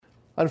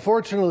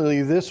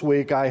Unfortunately, this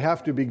week I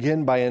have to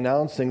begin by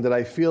announcing that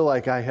I feel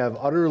like I have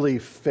utterly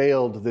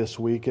failed this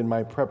week in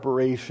my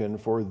preparation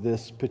for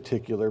this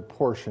particular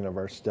portion of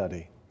our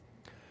study.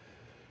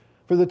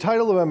 For the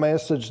title of my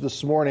message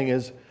this morning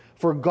is,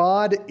 For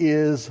God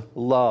is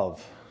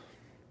Love.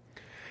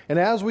 And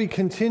as we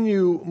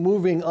continue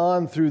moving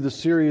on through the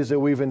series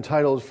that we've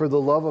entitled For the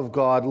Love of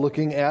God,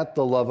 looking at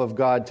the love of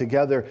God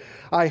together,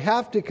 I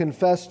have to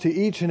confess to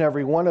each and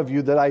every one of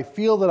you that I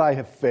feel that I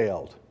have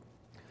failed.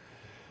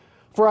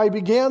 For I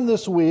began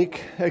this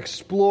week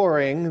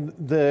exploring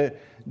the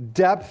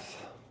depth,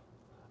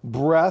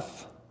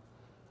 breadth,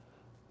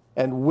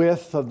 and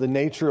width of the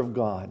nature of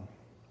God.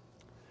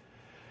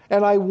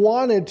 And I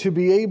wanted to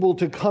be able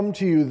to come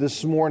to you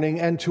this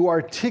morning and to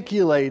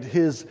articulate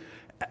His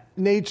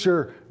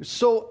nature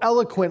so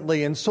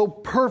eloquently and so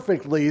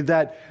perfectly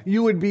that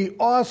you would be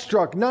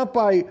awestruck, not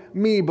by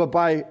me, but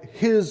by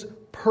His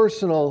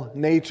personal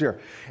nature.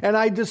 And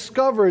I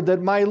discovered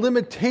that my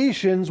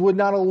limitations would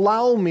not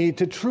allow me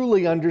to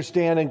truly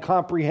understand and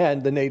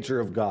comprehend the nature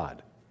of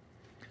God.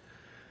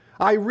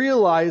 I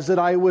realized that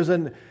I was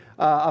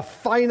a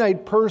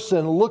finite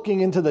person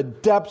looking into the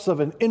depths of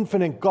an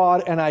infinite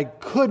God, and I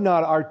could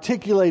not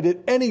articulate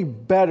it any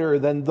better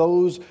than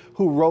those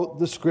who wrote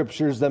the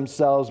Scriptures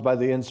themselves by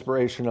the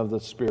inspiration of the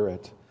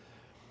Spirit.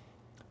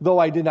 Though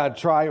I did not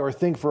try or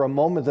think for a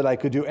moment that I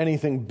could do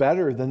anything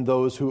better than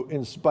those who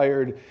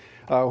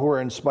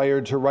were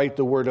inspired to write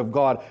the Word of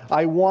God,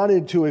 I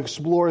wanted to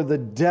explore the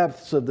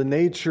depths of the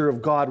nature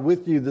of God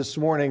with you this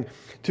morning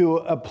to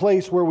a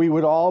place where we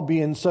would all be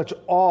in such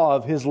awe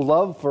of His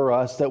love for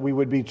us that we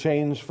would be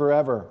changed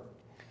forever.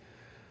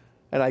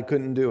 And I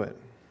couldn't do it.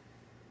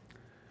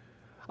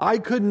 I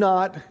could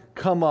not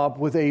come up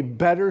with a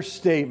better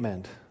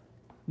statement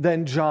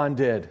than John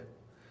did,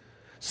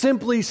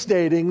 simply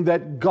stating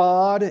that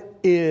God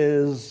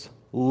is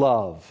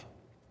love.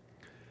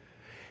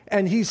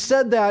 And he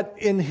said that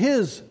in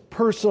his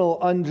personal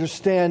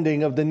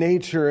understanding of the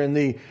nature and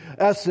the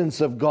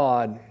essence of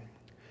God.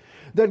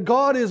 That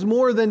God is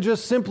more than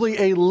just simply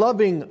a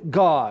loving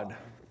God.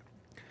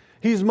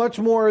 He's much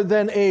more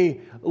than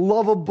a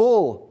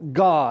lovable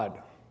God.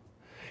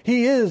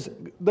 He is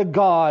the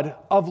God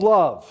of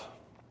love.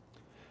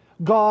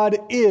 God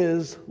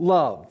is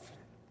love.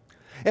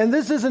 And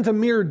this isn't a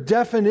mere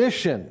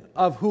definition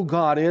of who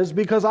God is,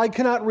 because I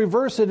cannot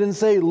reverse it and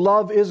say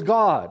love is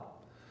God.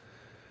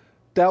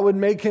 That would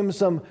make him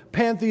some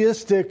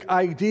pantheistic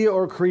idea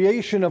or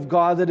creation of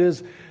God that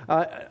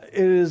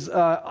is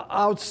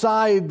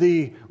outside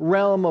the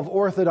realm of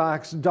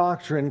orthodox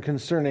doctrine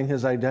concerning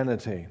his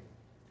identity.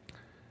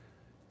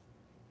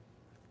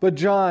 But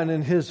John,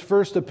 in his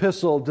first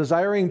epistle,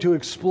 desiring to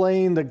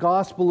explain the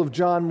Gospel of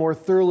John more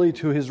thoroughly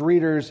to his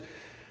readers,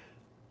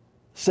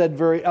 said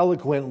very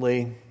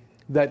eloquently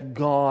that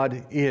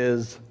God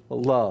is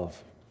love.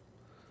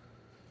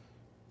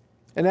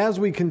 And as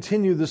we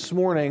continue this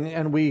morning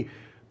and we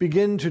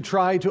begin to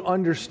try to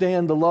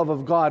understand the love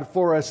of God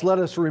for us, let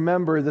us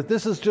remember that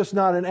this is just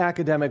not an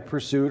academic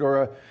pursuit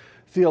or a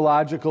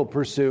theological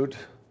pursuit.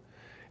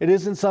 It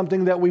isn't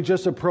something that we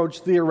just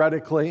approach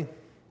theoretically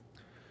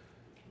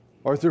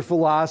or through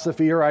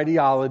philosophy or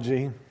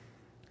ideology.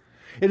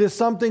 It is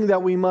something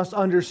that we must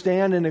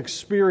understand and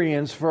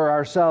experience for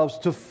ourselves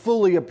to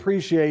fully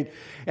appreciate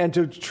and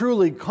to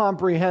truly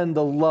comprehend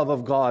the love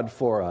of God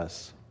for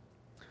us.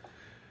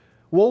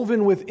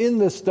 Woven within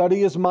this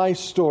study is my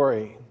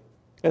story,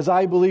 as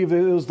I believe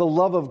it was the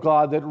love of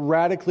God that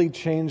radically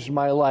changed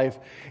my life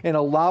and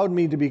allowed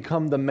me to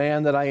become the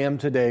man that I am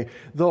today.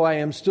 Though I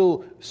am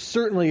still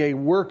certainly a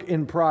work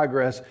in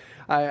progress,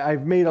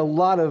 I've made a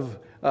lot of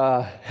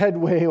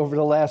headway over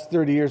the last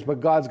 30 years, but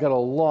God's got a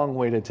long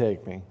way to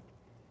take me.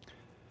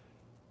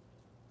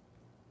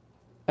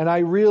 And I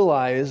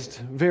realized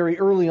very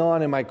early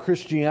on in my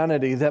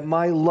Christianity that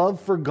my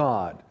love for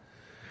God,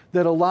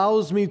 that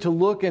allows me to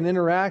look and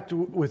interact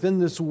within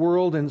this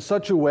world in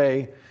such a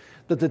way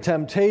that the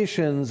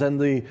temptations and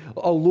the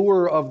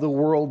allure of the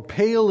world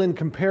pale in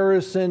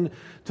comparison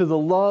to the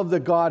love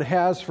that God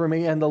has for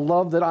me and the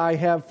love that I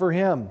have for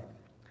Him.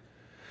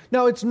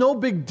 Now, it's no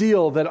big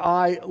deal that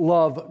I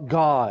love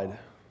God,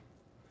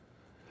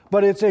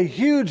 but it's a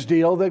huge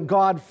deal that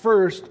God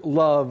first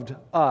loved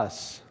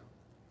us.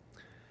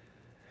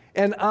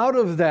 And out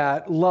of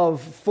that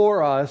love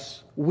for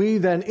us, we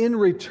then in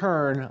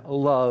return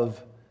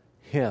love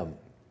Him.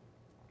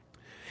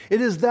 It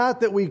is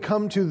that we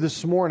come to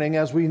this morning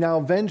as we now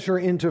venture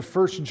into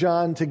 1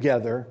 John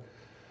together.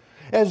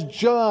 As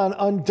John,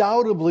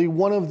 undoubtedly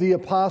one of the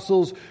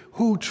apostles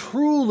who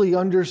truly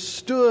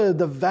understood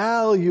the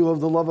value of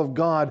the love of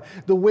God,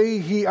 the way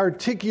he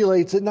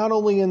articulates it not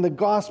only in the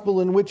gospel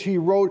in which he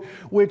wrote,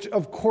 which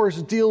of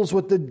course deals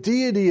with the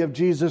deity of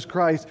Jesus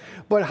Christ,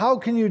 but how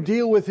can you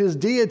deal with His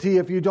deity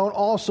if you don't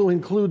also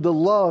include the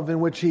love in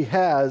which He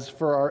has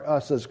for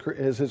us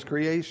as His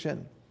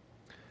creation?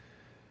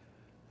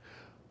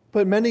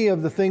 But many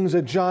of the things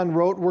that John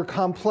wrote were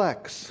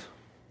complex.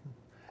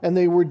 and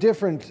they were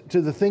different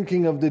to the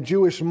thinking of the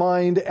Jewish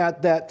mind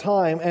at that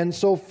time. And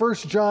so 1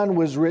 John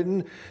was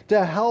written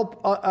to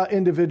help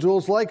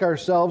individuals like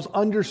ourselves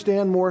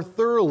understand more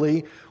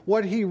thoroughly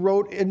what he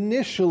wrote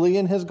initially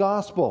in his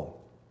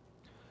gospel.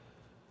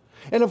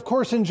 And of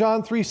course, in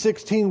John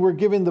 3:16, we're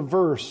given the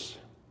verse,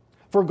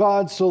 "For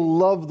God so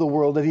loved the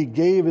world that he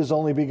gave his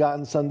only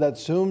begotten Son, that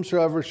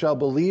whomsoever shall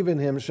believe in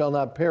him shall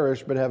not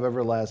perish, but have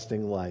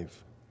everlasting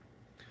life."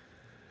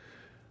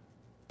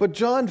 But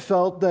John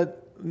felt that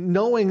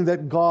knowing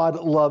that God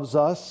loves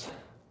us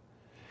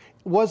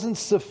wasn't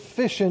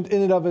sufficient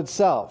in and of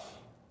itself.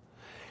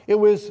 It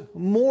was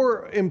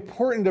more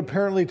important,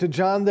 apparently, to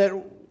John that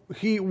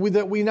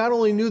we not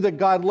only knew that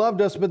God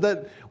loved us, but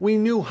that we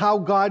knew how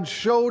God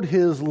showed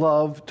his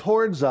love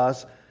towards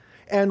us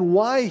and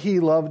why he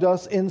loved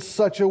us in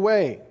such a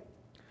way.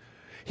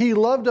 He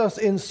loved us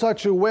in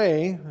such a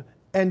way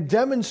and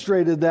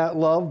demonstrated that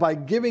love by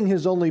giving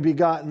his only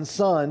begotten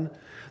Son,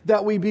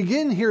 that we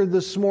begin here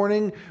this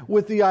morning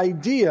with the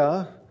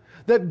idea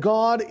that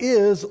God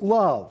is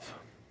love.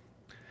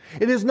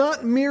 It is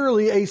not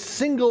merely a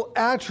single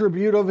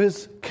attribute of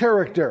his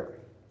character.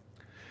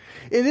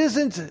 It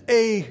isn't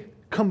a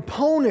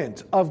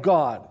component of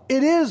God.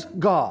 It is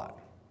God.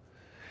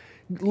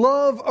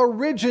 Love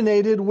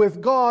originated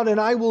with God, and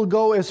I will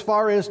go as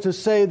far as to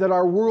say that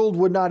our world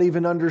would not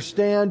even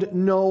understand,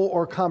 know,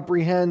 or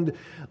comprehend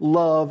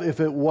love if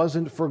it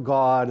wasn't for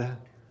God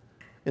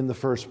in the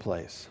first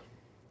place.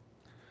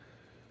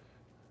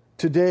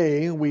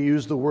 Today, we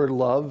use the word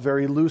love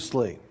very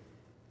loosely.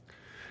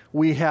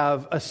 We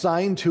have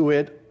assigned to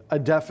it a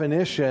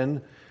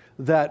definition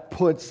that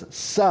puts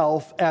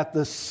self at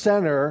the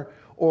center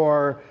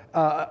or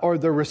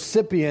the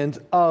recipient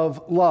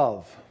of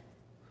love.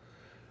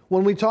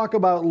 When we talk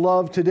about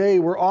love today,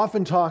 we're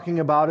often talking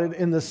about it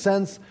in the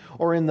sense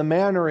or in the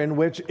manner in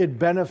which it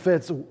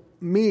benefits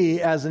me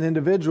as an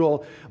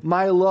individual,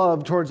 my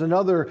love towards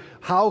another.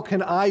 How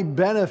can I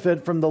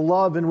benefit from the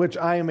love in which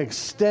I am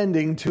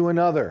extending to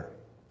another?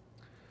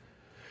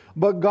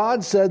 But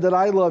God said that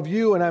I love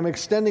you and I'm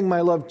extending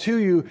my love to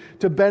you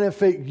to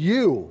benefit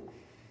you.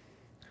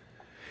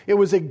 It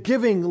was a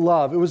giving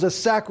love. It was a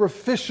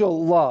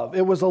sacrificial love.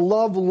 It was a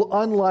love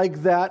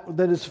unlike that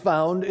is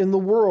found in the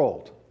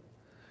world.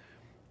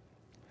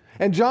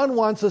 And John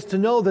wants us to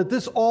know that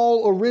this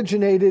all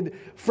originated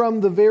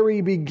from the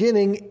very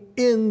beginning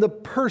in the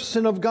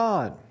person of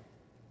God.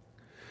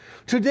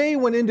 Today,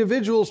 when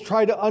individuals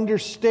try to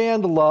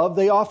understand love,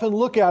 they often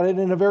look at it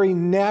in a very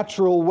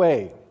natural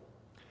way.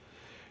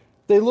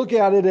 They look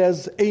at it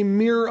as a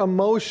mere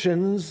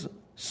emotions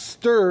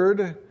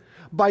stirred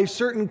by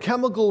certain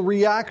chemical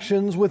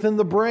reactions within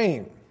the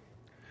brain.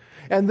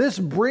 And this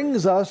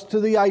brings us to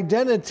the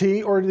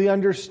identity or the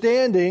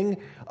understanding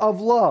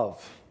of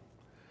love.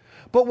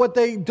 But what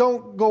they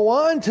don't go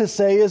on to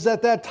say is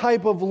that that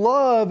type of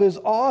love is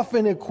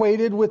often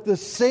equated with the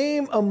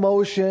same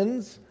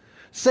emotions,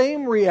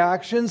 same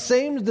reactions,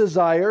 same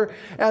desire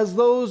as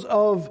those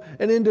of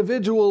an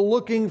individual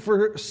looking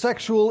for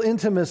sexual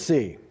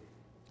intimacy.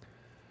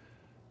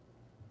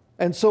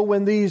 And so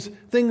when these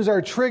things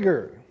are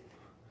triggered,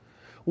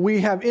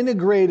 we have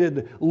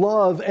integrated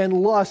love and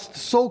lust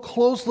so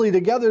closely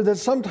together that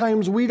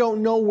sometimes we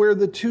don't know where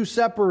the two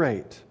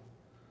separate.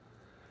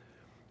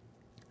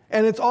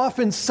 And it's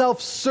often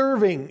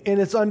self-serving in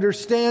its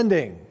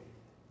understanding.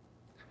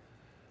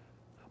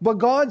 But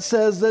God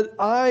says that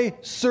I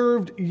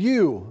served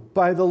you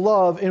by the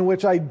love in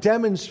which I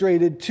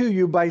demonstrated to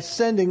you by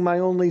sending my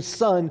only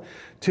Son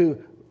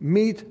to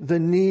meet the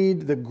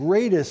need, the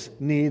greatest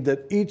need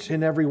that each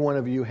and every one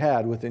of you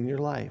had within your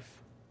life.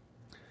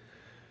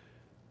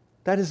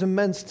 That is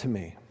immense to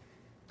me.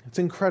 It's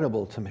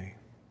incredible to me.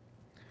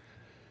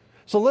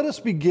 So let us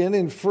begin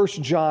in 1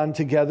 John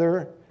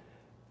together.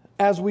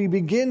 As we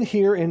begin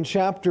here in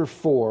chapter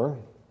 4,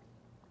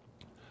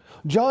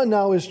 John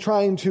now is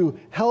trying to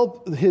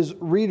help his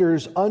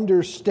readers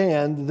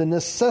understand the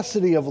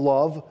necessity of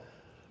love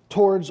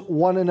towards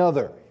one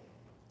another.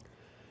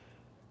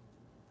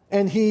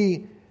 And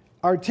he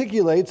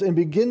articulates and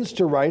begins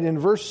to write in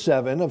verse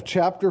 7 of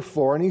chapter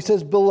 4, and he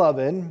says,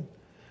 "Beloved,"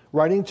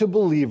 writing to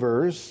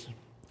believers,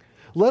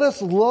 "let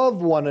us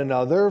love one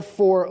another,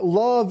 for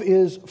love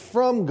is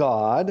from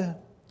God,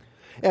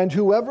 and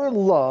whoever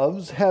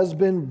loves has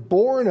been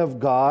born of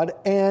God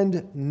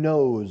and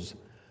knows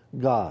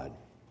God."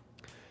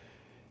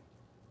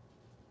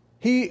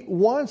 He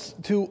wants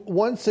to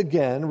once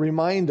again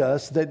remind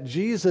us that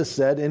Jesus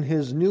said in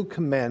his new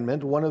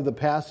commandment, one of the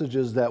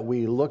passages that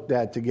we looked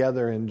at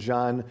together in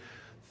John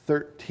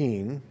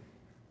 13,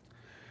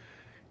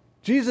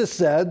 Jesus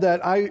said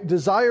that I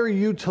desire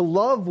you to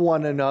love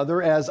one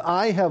another as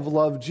I have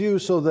loved you,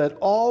 so that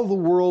all the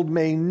world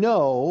may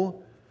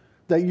know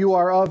that you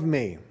are of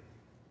me.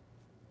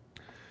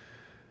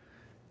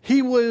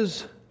 He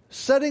was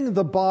setting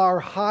the bar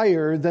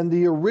higher than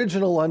the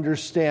original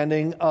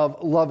understanding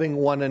of loving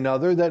one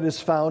another that is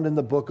found in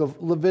the book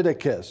of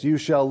Leviticus. You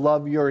shall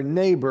love your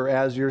neighbor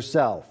as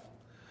yourself.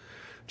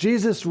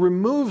 Jesus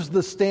removes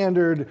the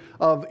standard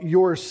of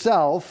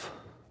yourself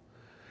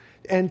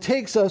and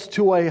takes us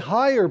to a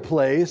higher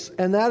place,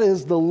 and that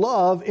is the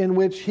love in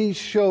which he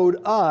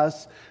showed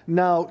us.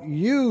 Now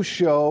you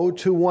show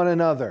to one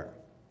another.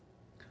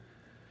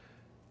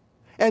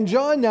 And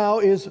John now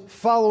is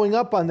following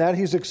up on that.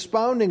 He's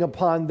expounding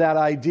upon that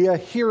idea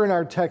here in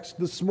our text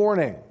this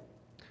morning.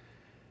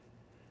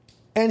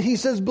 And he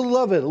says,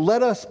 "Beloved,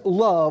 let us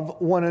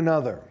love one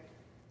another."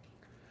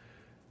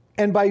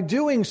 And by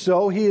doing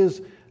so, he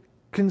is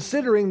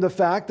considering the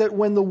fact that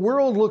when the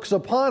world looks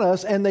upon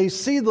us and they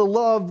see the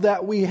love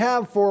that we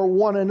have for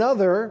one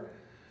another,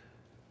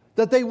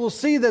 that they will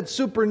see that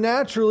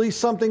supernaturally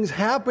something's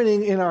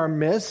happening in our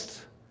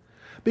midst,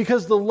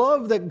 because the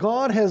love that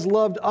God has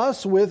loved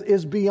us with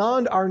is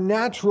beyond our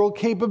natural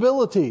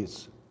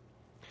capabilities.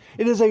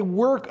 It is a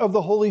work of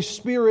the Holy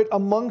Spirit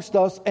amongst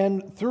us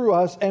and through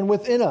us and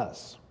within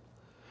us.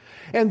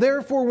 And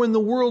therefore, when the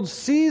world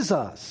sees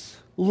us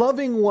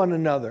loving one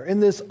another in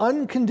this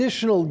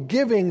unconditional,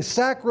 giving,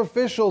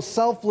 sacrificial,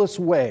 selfless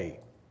way,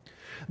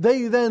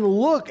 they then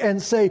look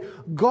and say,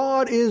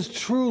 God is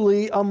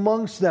truly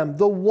amongst them,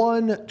 the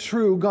one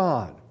true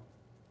God.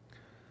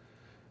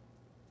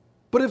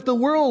 But if the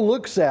world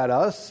looks at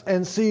us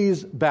and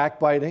sees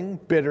backbiting,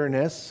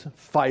 bitterness,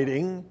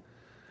 fighting,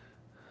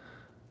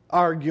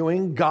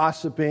 arguing,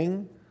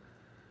 gossiping,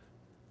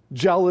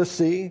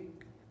 jealousy,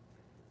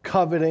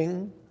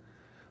 coveting,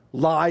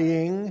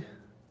 lying,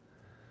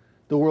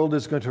 the world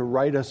is going to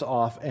write us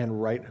off, and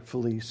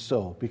rightfully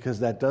so, because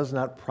that does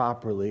not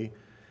properly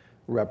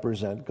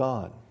represent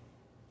God.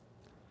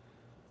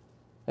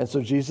 And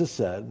so Jesus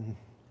said,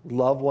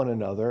 "Love one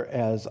another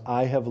as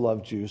I have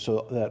loved you,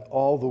 so that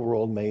all the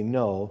world may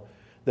know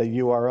that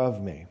you are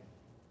of me."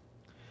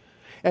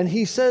 And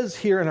he says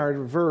here in our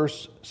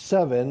verse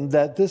 7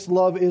 that this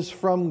love is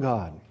from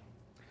God.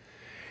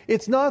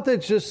 It's not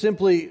that just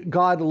simply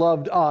God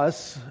loved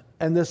us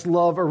and this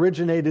love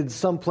originated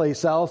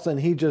someplace else and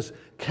he just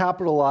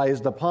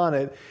capitalized upon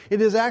it. It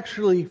is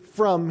actually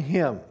from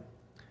him.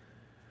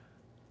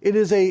 It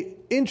is an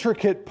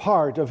intricate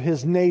part of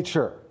his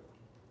nature.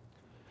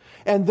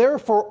 And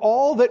therefore,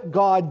 all that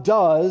God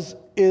does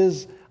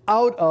is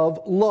out of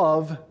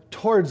love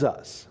towards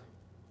us.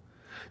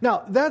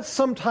 Now, that's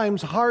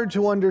sometimes hard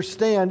to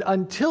understand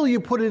until you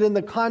put it in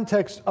the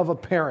context of a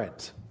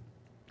parent.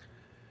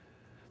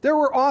 There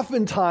were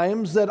often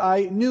times that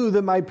I knew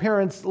that my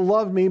parents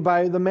loved me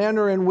by the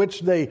manner in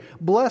which they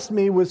blessed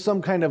me with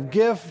some kind of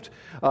gift,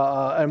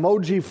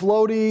 emoji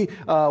floaty,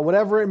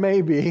 whatever it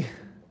may be.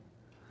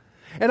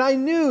 And I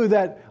knew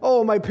that,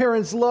 my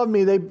parents loved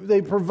me.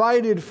 They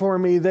provided for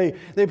me. They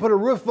put a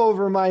roof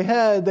over my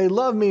head. They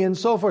loved me and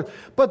so forth.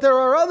 But there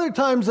are other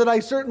times that I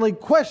certainly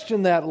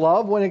questioned that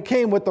love when it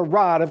came with the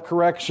rod of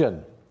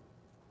correction.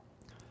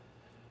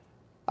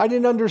 I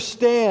didn't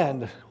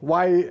understand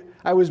why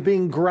I was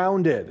being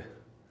grounded.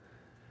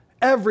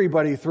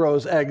 Everybody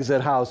throws eggs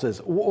at houses.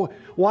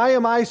 Why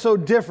am I so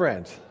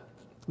different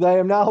that I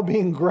am now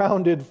being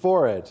grounded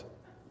for it?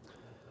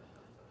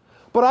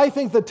 But I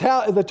think the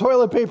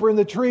toilet paper in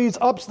the trees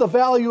ups the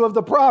value of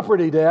the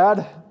property,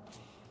 Dad.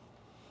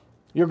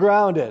 You're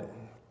grounded.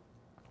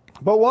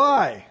 But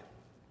why?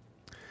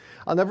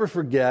 I'll never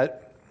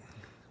forget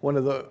one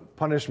of the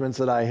punishments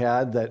that I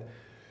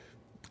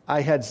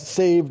had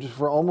saved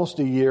for almost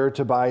a year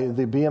to buy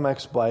the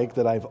BMX bike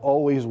that I've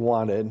always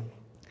wanted.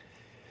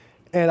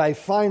 And I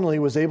finally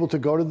was able to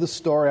go to the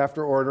store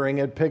after ordering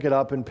it, pick it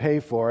up and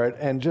pay for it.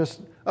 And just,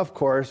 of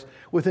course,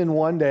 within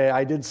one day,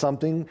 I did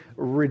something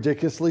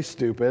ridiculously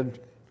stupid.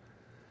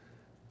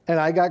 And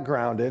I got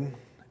grounded.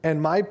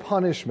 And my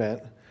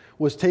punishment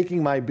was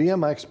taking my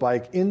BMX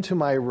bike into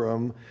my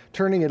room,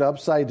 turning it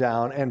upside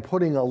down, and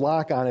putting a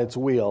lock on its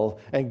wheel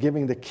and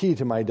giving the key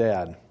to my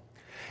dad.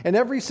 And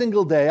every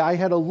single day, I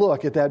had a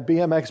look at that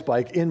BMX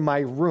bike in my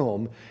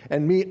room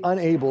and me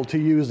unable to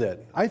use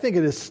it. I think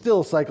it has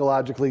still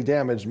psychologically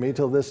damaged me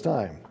till this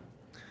time.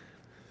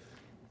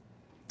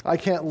 I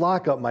can't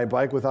lock up my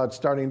bike without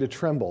starting to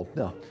tremble.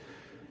 No.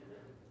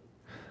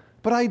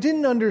 But I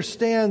didn't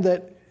understand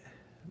that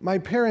my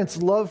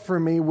parents' love for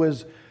me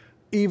was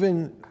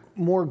even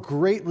more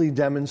greatly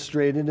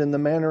demonstrated in the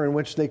manner in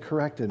which they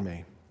corrected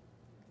me.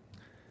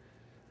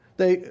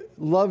 They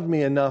loved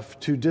me enough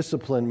to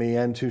discipline me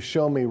and to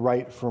show me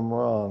right from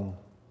wrong,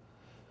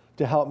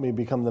 to help me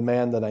become the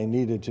man that I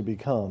needed to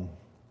become.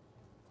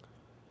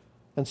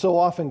 And so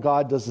often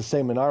God does the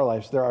same in our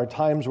lives. There are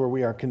times where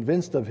we are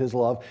convinced of his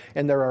love,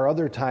 and there are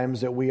other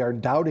times that we are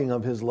doubting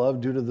of his love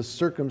due to the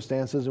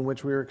circumstances in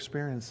which we are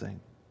experiencing.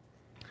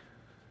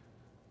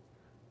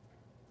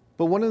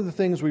 But one of the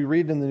things we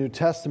read in the New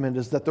Testament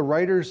is that the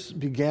writers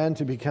began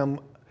to become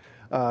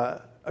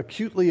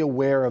acutely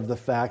aware of the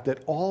fact that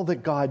all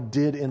that God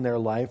did in their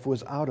life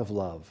was out of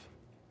love.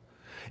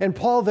 And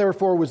Paul,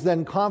 therefore, was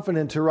then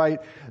confident to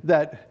write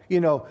that,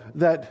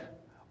 that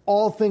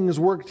all things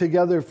work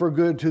together for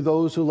good to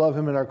those who love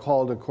him and are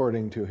called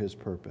according to his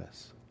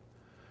purpose.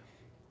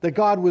 That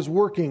God was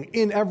working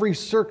in every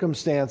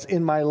circumstance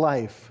in my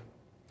life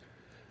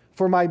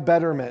for my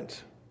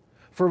betterment,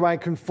 for my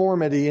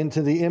conformity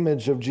into the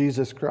image of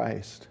Jesus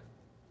Christ.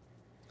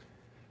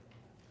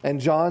 And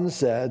John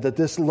said that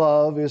this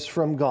love is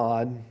from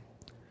God,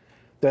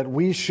 that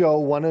we show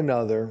one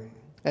another,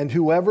 and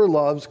whoever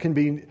loves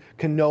can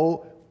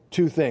know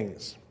two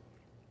things.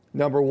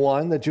 Number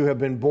one, that you have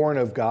been born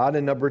of God,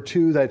 and number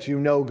two, that you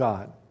know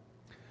God.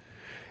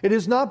 It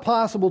is not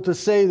possible to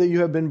say that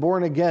you have been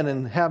born again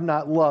and have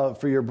not love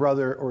for your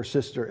brother or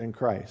sister in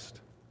Christ.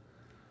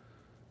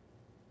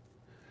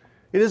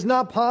 It is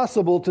not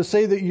possible to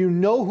say that you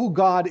know who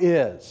God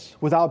is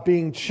without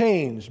being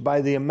changed by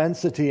the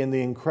immensity and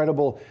the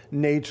incredible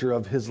nature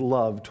of His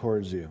love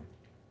towards you.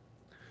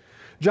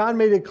 John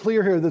made it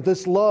clear here that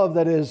this love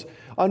that is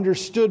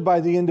understood by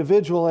the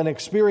individual and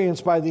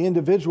experienced by the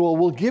individual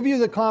will give you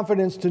the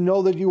confidence to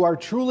know that you are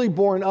truly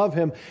born of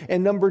Him,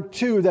 and number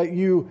two, that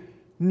you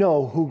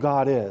know who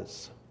God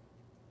is.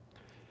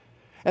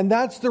 And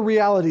that's the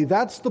reality.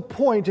 That's the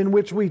point in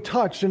which we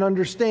touch and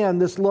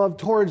understand this love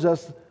towards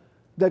us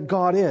that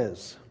God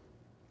is.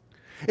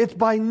 It's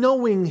by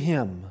knowing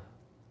Him.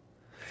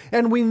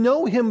 And we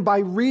know Him by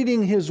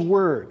reading His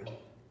Word.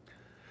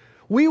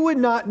 We would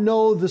not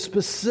know the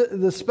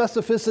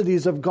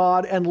specificities of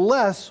God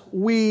unless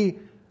we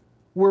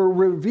were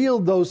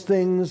revealed those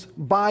things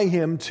by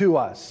Him to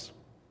us.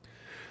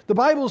 The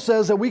Bible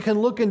says that we can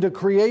look into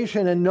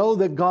creation and know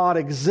that God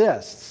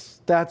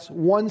exists. That's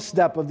one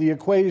step of the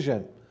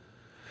equation.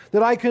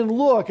 That I can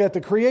look at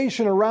the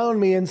creation around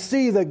me and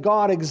see that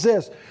God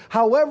exists.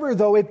 However,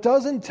 though, it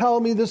doesn't tell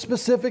me the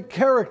specific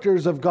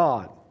characters of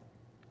God.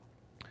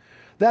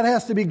 That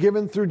has to be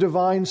given through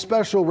divine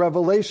special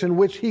revelation,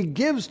 which He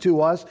gives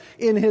to us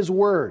in His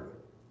Word.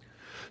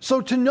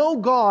 So to know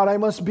God, I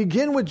must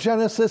begin with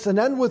Genesis and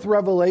end with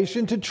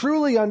Revelation to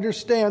truly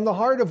understand the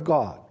heart of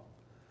God.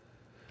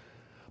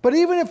 But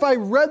even if I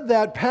read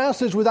that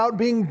passage without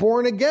being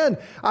born again,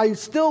 I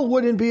still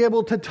wouldn't be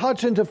able to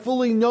touch and to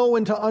fully know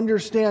and to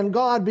understand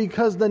God,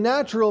 because the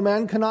natural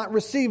man cannot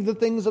receive the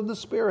things of the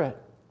Spirit.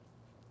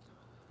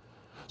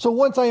 So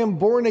once I am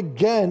born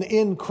again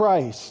in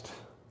Christ,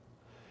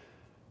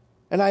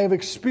 and I have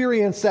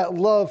experienced that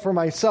love for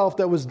myself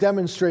that was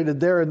demonstrated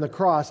there in the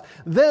cross,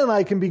 then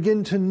I can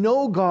begin to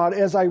know God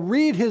as I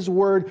read His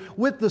Word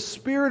with the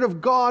Spirit of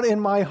God in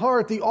my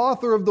heart, the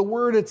author of the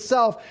Word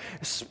itself,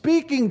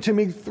 speaking to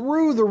me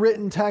through the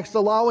written text,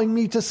 allowing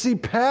me to see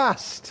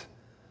past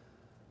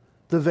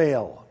the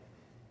veil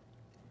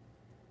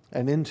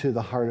and into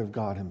the heart of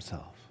God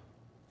Himself.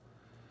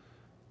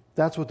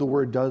 That's what the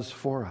Word does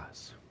for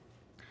us.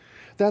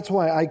 That's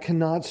why I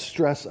cannot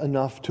stress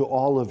enough to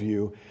all of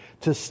you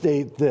to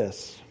state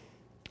this,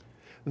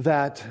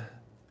 that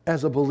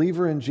as a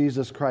believer in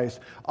Jesus Christ,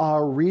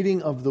 our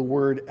reading of the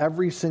Word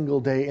every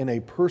single day in a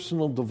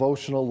personal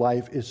devotional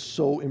life is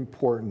so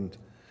important.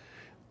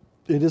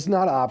 It is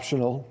not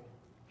optional.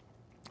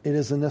 It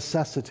is a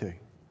necessity.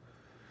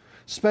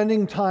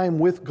 Spending time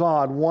with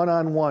God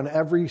one-on-one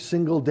every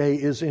single day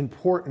is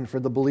important for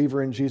the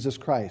believer in Jesus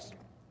Christ.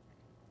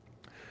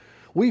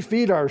 We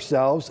feed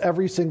ourselves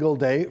every single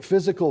day,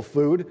 physical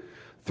food,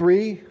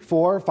 3,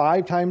 4,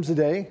 5 times a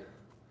day.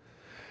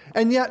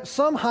 And yet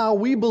somehow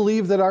we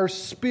believe that our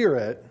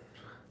spirit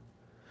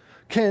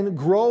can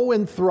grow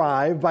and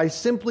thrive by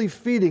simply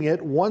feeding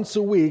it once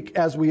a week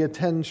as we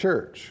attend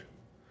church.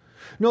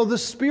 No, the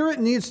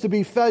spirit needs to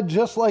be fed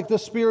just like the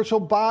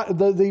spiritual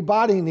the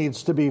body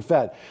needs to be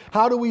fed.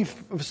 How do we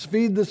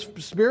feed the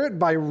spirit?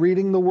 By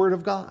reading the Word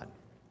of God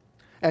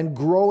and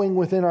growing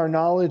within our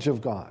knowledge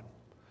of God,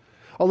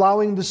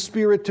 allowing the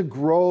Spirit to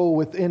grow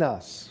within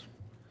us.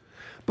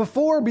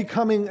 Before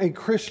becoming a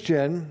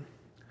Christian,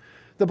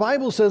 the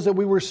Bible says that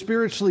we were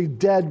spiritually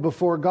dead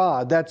before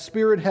God. That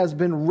spirit has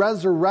been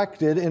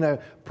resurrected in a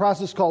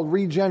process called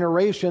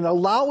regeneration,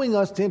 allowing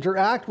us to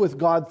interact with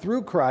God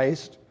through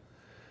Christ,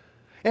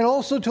 and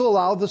also to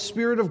allow the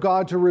Spirit of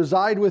God to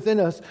reside within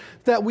us,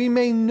 that we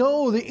may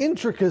know the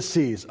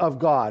intricacies of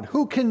God.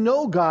 Who can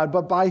know God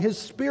but by His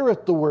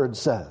Spirit, the Word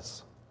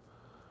says.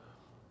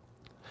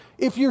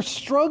 If you're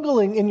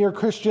struggling in your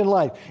Christian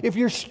life, if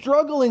you're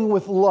struggling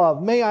with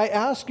love, may I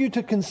ask you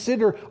to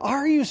consider,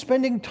 are you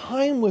spending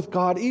time with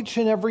God each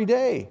and every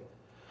day?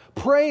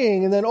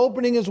 Praying and then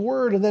opening His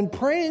Word and then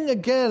praying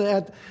again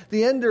at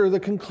the end or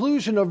the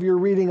conclusion of your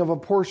reading of a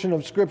portion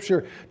of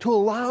Scripture to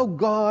allow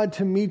God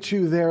to meet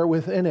you there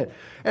within it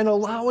and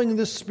allowing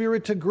the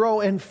Spirit to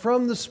grow. And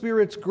from the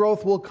Spirit's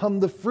growth will come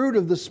the fruit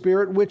of the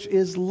Spirit, which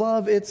is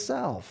love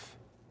itself.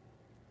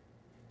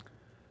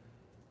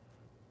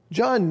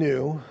 John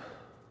knew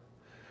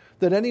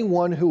that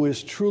anyone who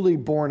is truly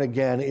born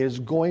again is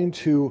going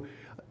to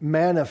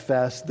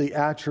manifest the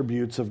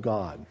attributes of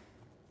God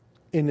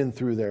in and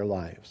through their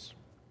lives.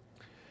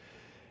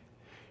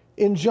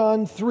 In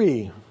John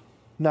 3,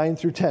 9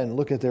 through 10,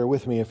 look at there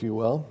with me if you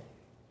will.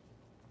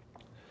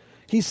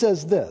 He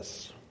says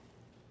this: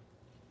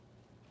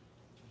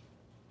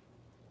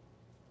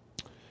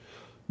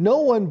 "No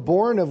one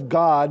born of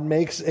God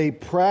makes a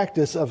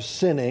practice of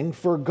sinning,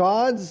 for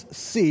God's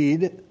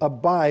seed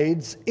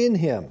abides in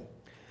him.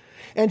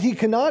 And he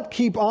cannot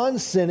keep on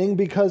sinning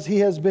because he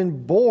has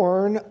been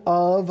born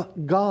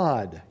of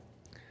God.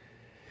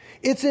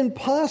 It's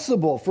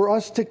impossible for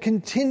us to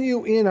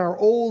continue in our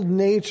old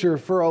nature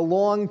for a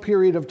long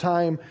period of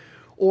time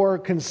or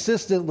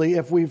consistently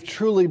if we've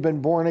truly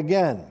been born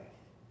again.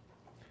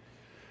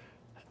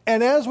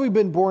 And as we've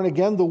been born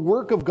again, the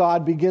work of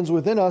God begins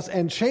within us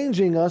and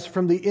changing us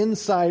from the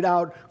inside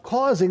out,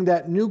 causing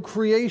that new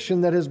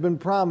creation that has been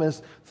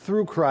promised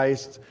through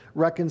Christ's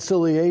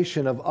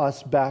reconciliation of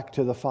us back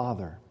to the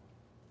Father.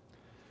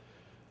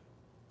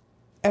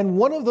 And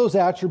one of those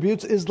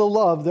attributes is the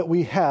love that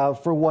we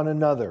have for one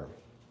another.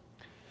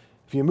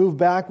 If you move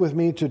back with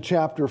me to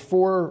chapter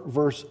 4,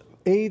 verse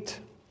 8,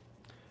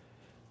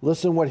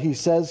 listen what he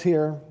says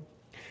here.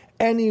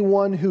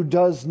 Anyone who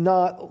does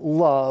not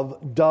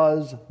love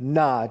does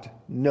not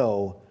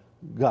know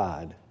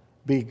God,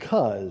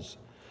 because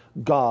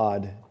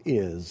God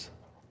is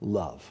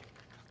love.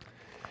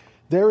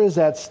 There is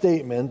that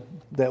statement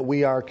that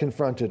we are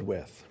confronted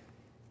with.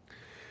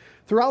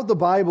 Throughout the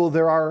Bible,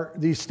 there are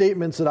these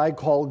statements that I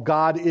call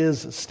God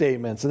is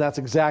statements, and that's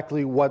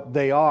exactly what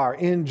they are.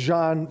 In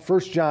 1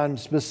 John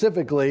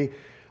specifically,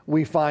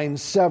 we find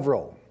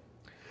several.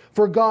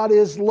 For God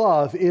is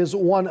love is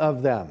one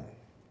of them.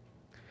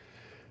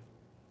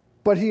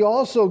 But he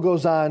also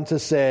goes on to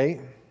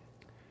say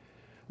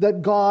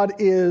that God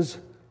is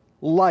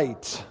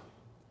light,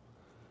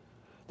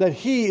 that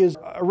he is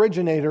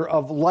originator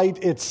of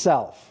light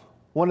itself,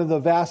 one of the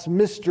vast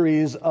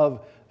mysteries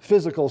of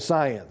physical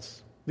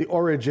science, the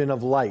origin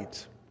of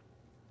light.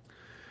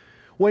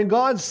 When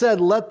God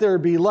said, "Let there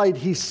be light,"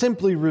 he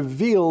simply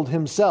revealed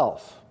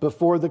himself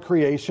before the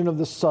creation of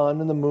the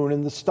sun and the moon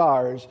and the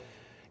stars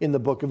in the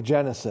book of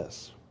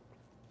Genesis.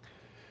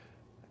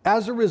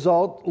 As a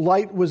result,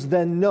 light was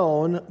then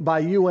known by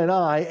you and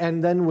I,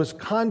 and then was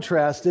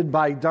contrasted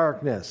by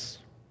darkness.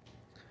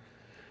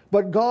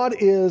 But God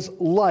is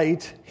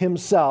light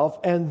himself,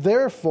 and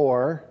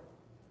therefore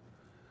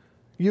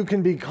you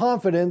can be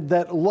confident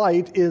that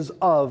light is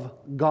of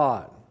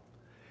God.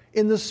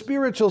 In the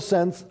spiritual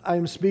sense,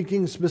 I'm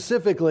speaking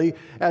specifically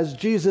as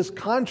Jesus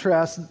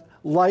contrasts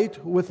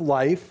light with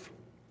life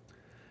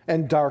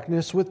and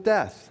darkness with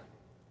death.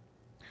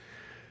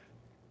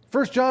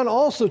 1 John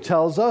also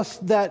tells us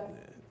that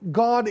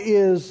God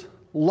is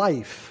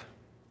life,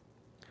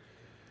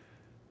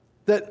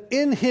 that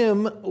in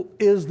him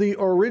is the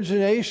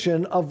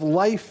origination of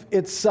life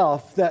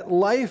itself, that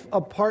life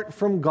apart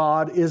from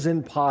God is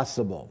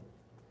impossible.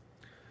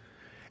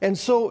 And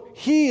so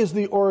he is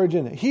the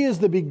origin, he is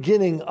the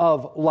beginning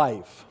of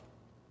life.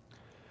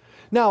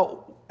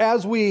 Now,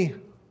 as we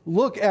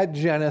look at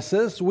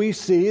Genesis, we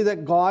see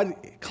that God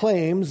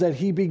claims that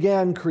he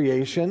began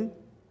creation,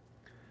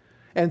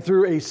 and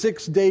through a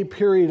 6-day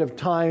period of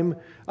time,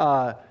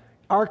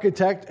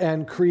 architect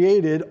and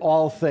created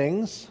all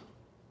things.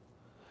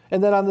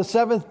 And then on the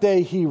 7th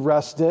day, he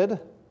rested.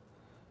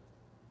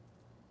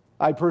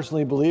 I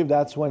personally believe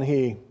that's when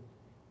he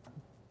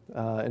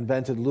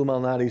invented Lou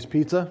Malnati's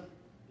pizza.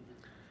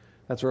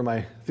 That's where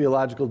my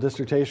theological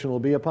dissertation will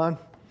be upon.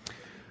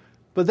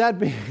 But that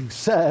being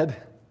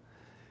said,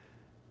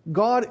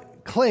 God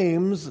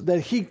claims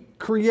that he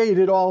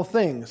created all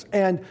things.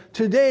 And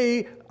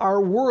today, our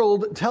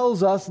world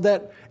tells us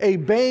that a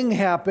bang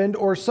happened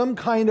or some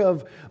kind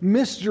of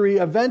mystery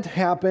event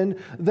happened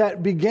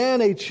that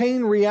began a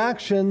chain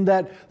reaction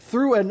that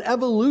through an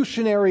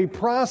evolutionary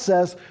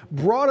process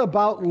brought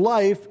about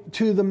life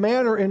to the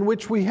manner in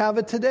which we have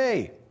it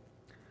today.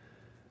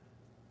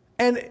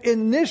 And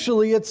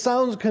initially it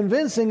sounds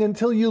convincing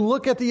until you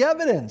look at the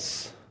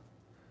evidence.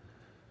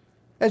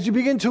 As you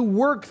begin to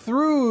work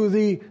through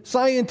the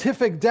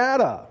scientific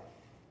data,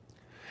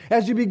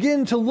 as you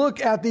begin to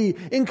look at the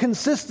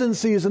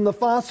inconsistencies in the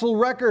fossil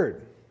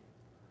record,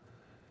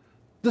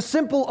 the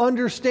simple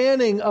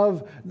understanding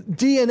of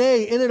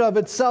DNA in and of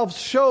itself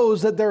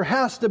shows that there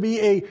has to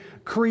be a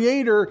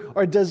creator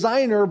or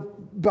designer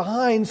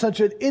behind such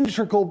an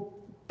integral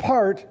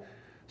part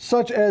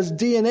such as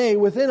DNA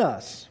within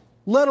us,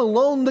 let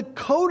alone the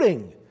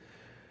coding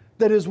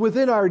that is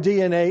within our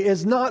DNA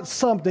is not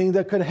something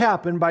that could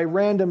happen by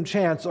random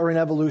chance or an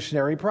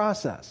evolutionary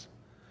process.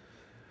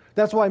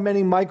 That's why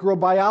many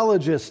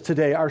microbiologists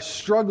today are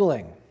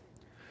struggling,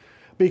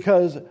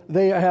 because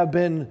they have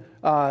been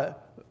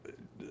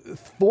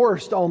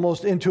forced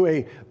almost into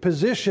a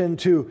position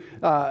to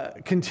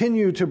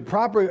continue to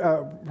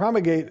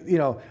promulgate,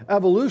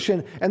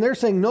 evolution, and they're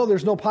saying, no,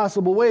 there's no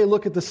possible way.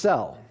 Look at the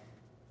cell.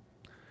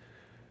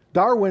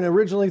 Darwin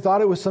originally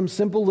thought it was some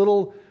simple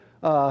little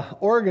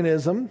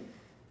organism,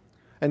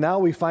 and now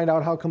we find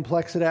out how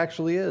complex it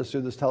actually is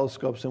through the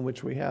microscopes in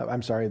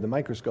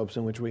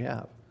which we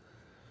have.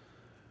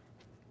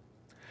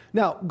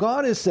 Now,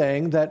 God is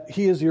saying that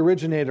he is the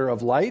originator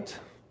of light,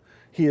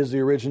 he is the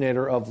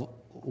originator of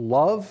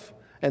love,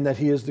 and that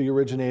he is the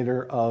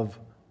originator of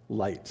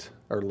light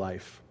or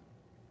life.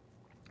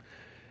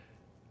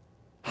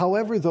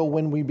 However, though,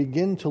 when we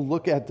begin to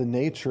look at the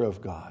nature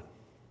of God,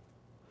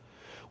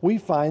 we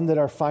find that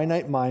our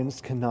finite minds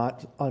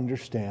cannot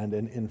understand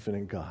an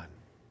infinite God.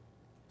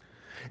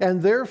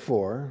 And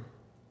therefore,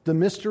 the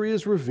mystery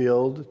is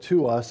revealed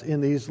to us in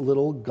these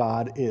little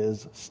God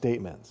is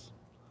statements.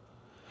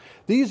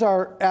 These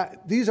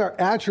are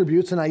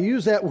attributes, and I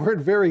use that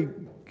word very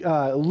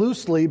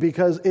loosely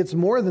because it's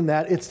more than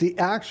that. It's the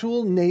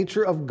actual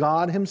nature of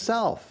God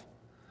himself.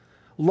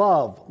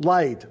 Love,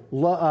 light,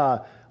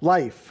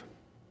 life.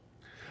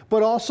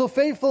 But also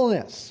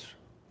faithfulness,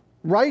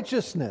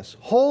 righteousness,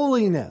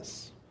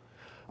 holiness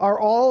are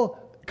all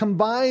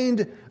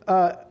combined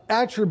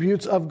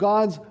attributes of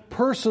God's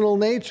personal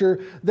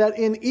nature that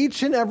in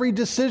each and every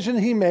decision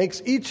he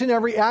makes, each and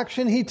every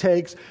action he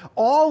takes,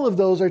 all of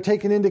those are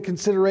taken into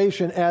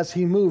consideration as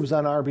he moves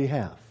on our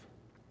behalf.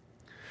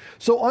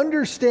 So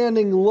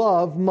understanding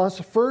love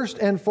must first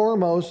and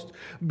foremost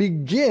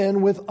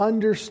begin with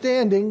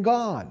understanding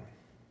God.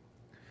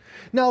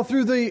 Now,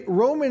 through the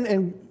Roman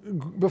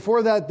and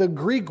before that the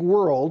Greek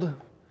world,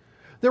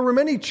 there were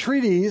many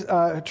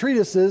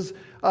treatises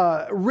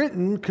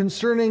written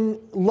concerning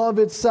love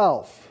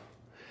itself.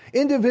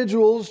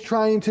 Individuals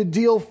trying to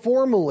deal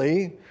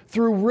formally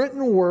through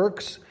written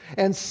works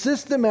and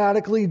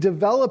systematically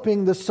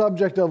developing the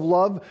subject of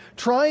love,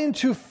 trying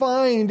to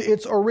find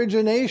its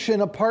origination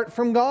apart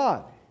from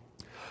God.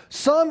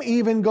 Some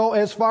even go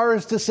as far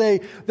as to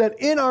say that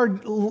in our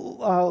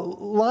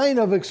line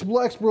of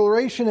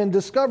exploration and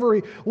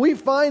discovery, we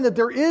find that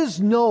there is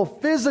no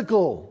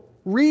physical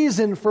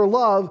reason for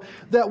love,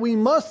 that we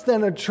must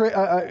then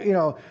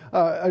attribute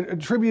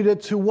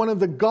it to one of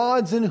the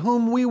gods in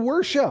whom we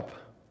worship.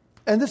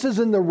 And this is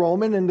in the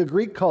Roman and the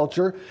Greek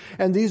culture,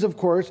 and these, of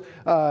course,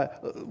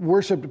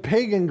 worshipped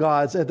pagan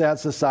gods at that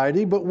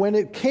society. But when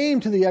it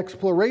came to the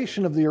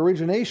exploration of the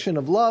origination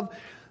of love,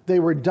 they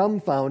were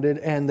dumbfounded,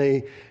 and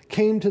they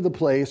came to the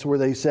place where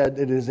they said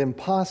it is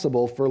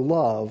impossible for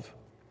love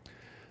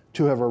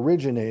to have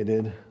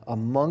originated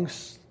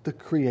amongst the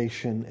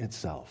creation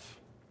itself.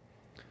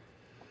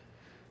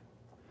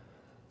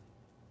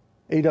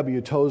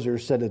 A.W. Tozer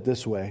said it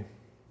this way: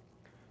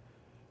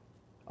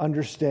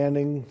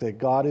 understanding that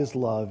God is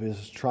love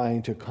is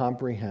trying to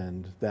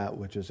comprehend that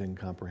which is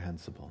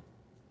incomprehensible.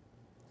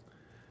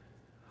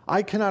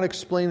 I cannot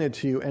explain it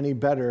to you any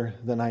better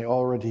than I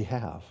already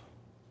have.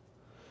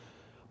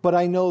 But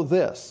I know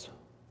this,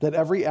 that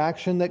every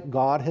action that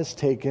God has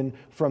taken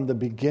from the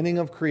beginning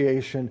of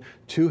creation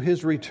to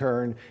his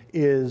return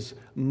is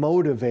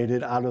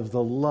motivated out of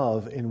the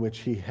love in which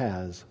he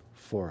has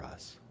for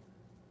us.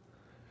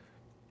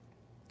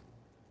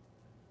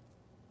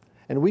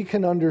 And we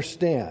can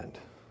understand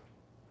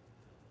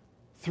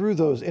through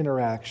those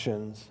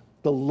interactions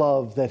the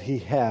love that he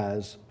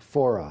has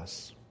for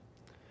us.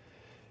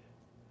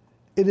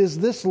 It is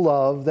this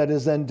love that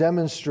is then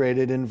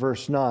demonstrated in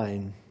verse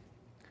 9.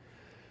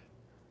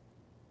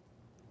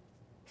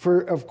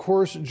 For, of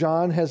course,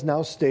 John has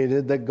now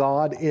stated that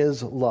God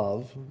is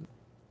love,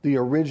 the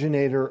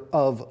originator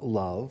of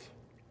love.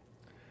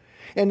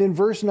 And in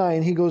verse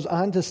 9, he goes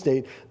on to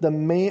state the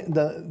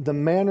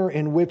manner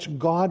in which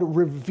God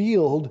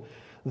revealed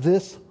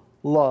this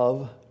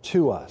love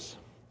to us.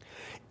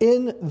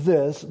 In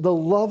this, the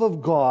love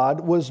of God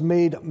was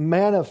made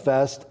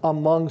manifest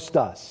amongst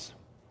us.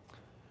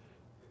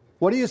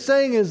 What he is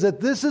saying is that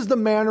this is the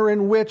manner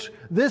in which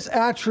this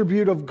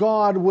attribute of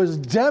God was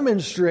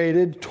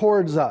demonstrated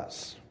towards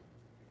us.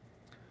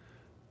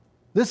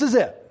 This is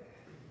it.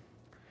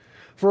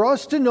 For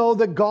us to know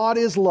that God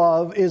is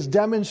love is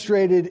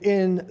demonstrated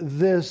in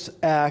this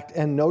act.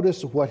 And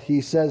notice what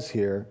he says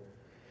here.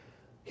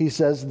 He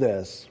says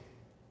this,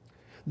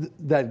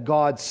 that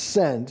God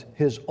sent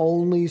his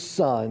only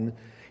Son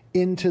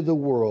into the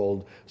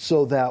world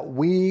so that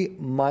we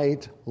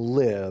might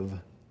live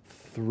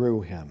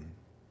through him.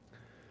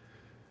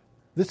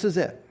 This is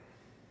it.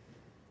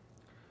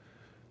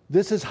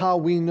 This is how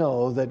we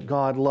know that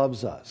God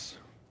loves us.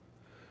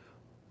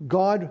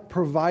 God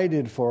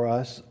provided for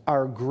us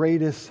our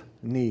greatest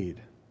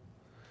need.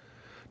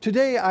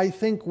 Today, I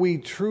think we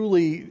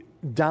truly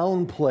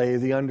downplay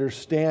the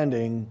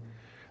understanding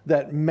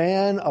that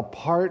man,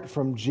 apart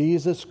from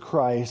Jesus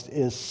Christ,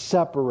 is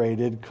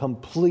separated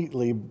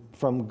completely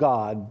from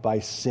God by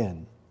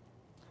sin.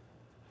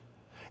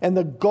 And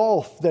the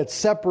gulf that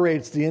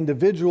separates the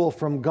individual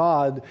from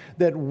God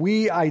that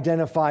we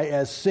identify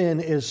as sin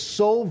is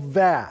so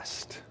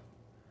vast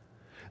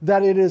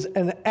that it is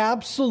an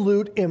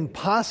absolute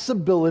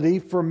impossibility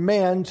for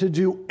man to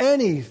do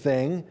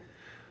anything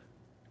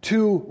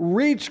to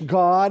reach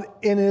God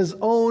in his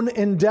own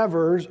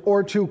endeavors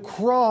or to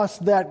cross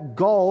that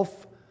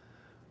gulf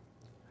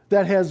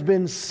that has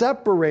been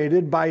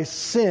separated by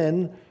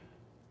sin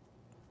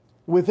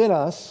within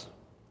us.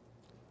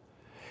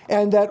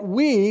 And that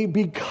we,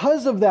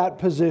 because of that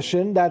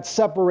position, that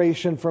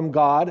separation from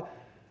God,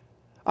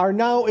 are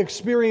now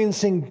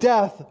experiencing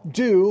death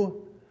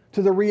due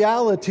to the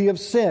reality of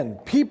sin.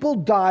 People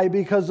die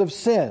because of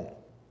sin.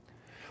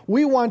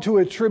 We want to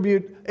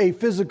attribute a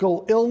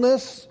physical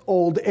illness,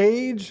 old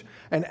age,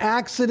 an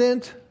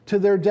accident to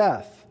their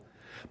death.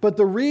 But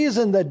the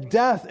reason that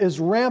death is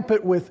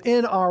rampant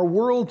within our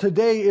world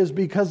today is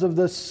because of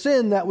the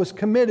sin that was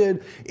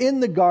committed in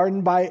the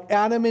garden by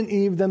Adam and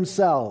Eve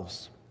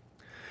themselves.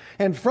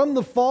 And from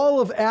the fall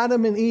of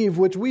Adam and Eve,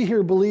 which we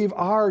here believe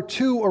are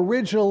two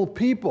original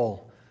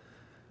people,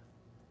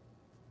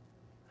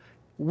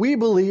 we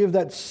believe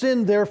that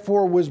sin,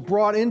 therefore, was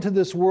brought into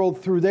this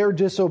world through their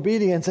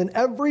disobedience, and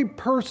every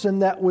person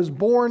that was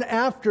born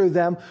after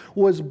them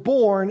was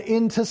born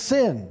into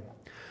sin,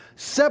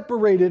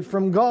 separated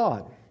from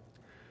God,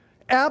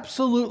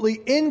 absolutely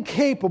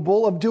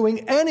incapable of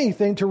doing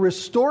anything to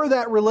restore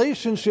that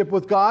relationship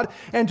with God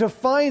and to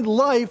find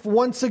life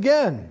once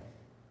again.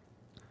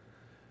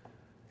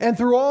 And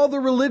through all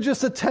the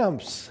religious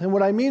attempts, and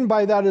what I mean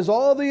by that is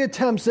all the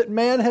attempts that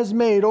man has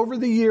made over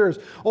the years,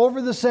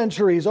 over the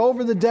centuries,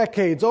 over the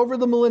decades, over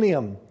the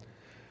millennium,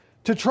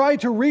 to try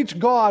to reach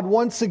God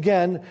once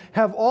again,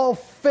 have all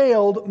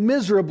failed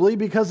miserably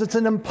because it's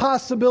an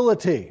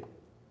impossibility.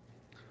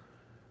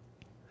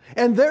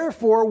 And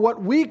therefore,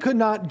 what we could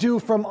not do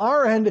from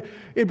our end,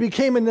 it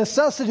became a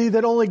necessity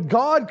that only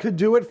God could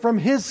do it from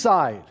His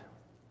side.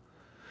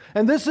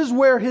 And this is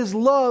where His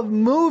love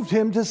moved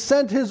Him to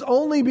send His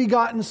only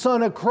begotten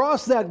Son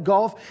across that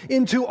gulf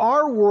into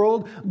our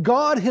world.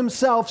 God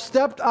Himself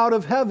stepped out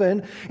of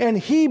heaven, and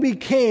He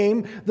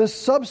became the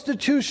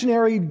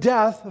substitutionary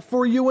death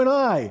for you and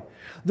I.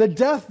 The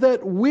death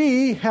that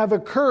we have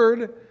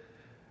accrued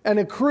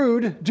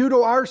due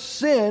to our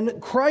sin,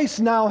 Christ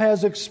now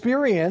has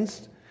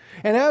experienced.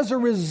 And as a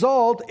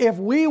result, if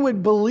we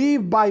would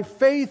believe by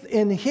faith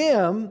in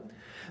Him,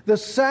 the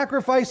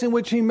sacrifice in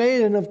which He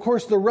made, and of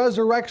course the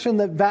resurrection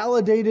that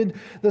validated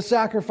the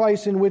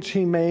sacrifice in which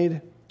He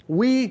made,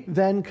 we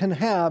then can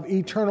have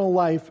eternal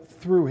life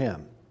through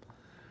Him.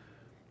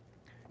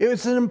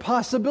 It's an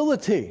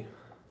impossibility.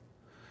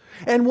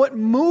 And what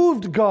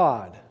moved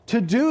God to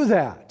do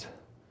that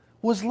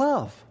was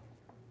love.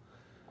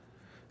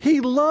 He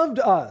loved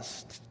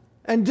us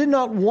and did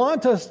not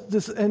want us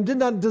and did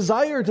not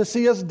desire to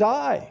see us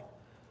die.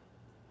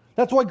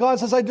 That's why God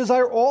says, I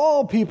desire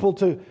all people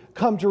to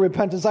come to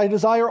repentance. I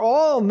desire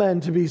all men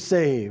to be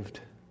saved.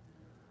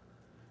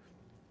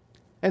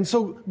 And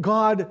so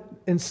God,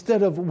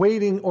 instead of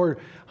waiting or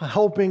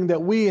hoping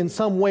that we in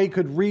some way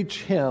could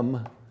reach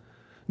Him,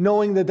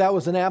 knowing that that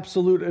was an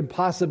absolute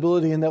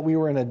impossibility and that we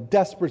were in a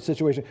desperate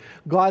situation,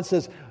 God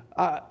says,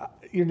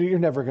 you're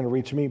never going to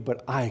reach me,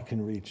 but I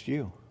can reach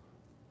you.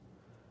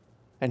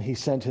 And He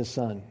sent His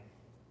Son.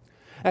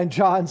 And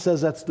John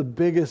says that's the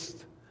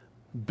biggest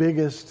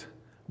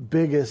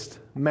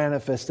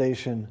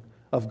manifestation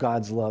of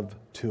God's love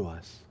to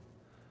us.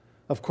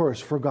 Of course,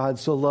 for God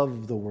so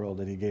loved the world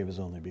that He gave His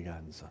only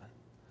begotten Son.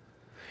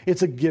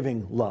 It's a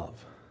giving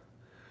love.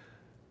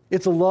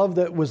 It's a love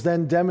that was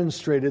then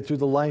demonstrated through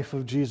the life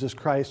of Jesus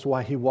Christ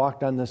while He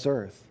walked on this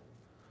earth.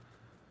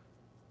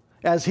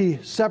 As He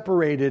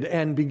separated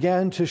and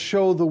began to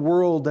show the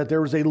world that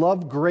there was a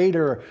love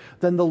greater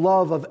than the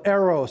love of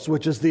eros,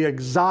 which is the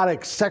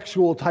exotic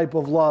sexual type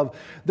of love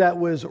that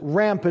was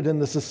rampant in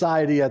the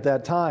society at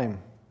that time.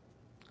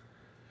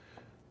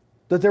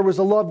 That there was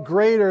a love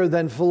greater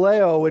than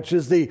phileo, which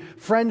is the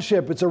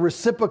friendship. It's a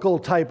reciprocal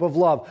type of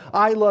love.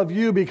 I love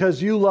you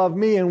because you love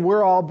me, and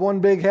we're all one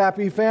big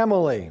happy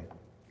family.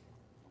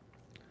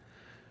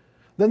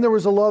 Then there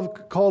was a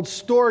love called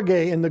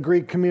storge in the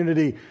Greek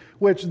community,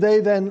 which they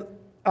then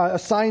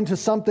assigned to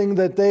something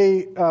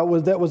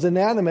that was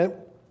inanimate.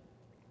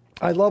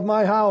 I love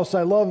my house.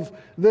 I love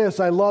this.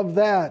 I love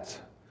that.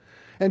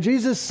 And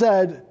Jesus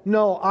said,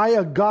 no, I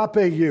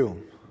agape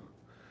you.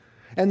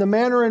 And the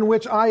manner in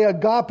which I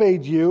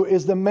agaped you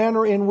is the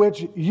manner in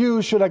which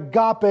you should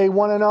agape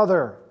one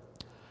another.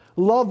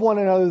 Love one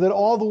another, that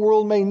all the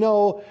world may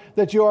know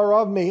that you are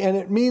of me. And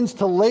it means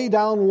to lay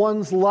down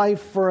one's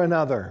life for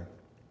another.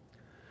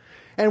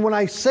 And when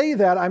I say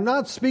that, I'm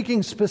not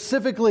speaking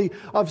specifically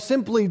of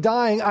simply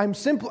dying. I'm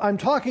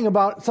talking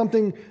about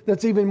something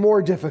that's even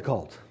more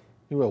difficult.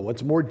 Well,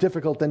 what's more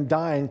difficult than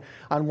dying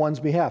on one's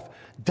behalf?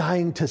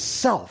 Dying to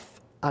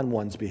self on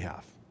one's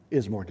behalf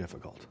is more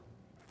difficult.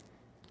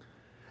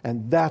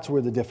 And that's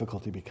where the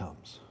difficulty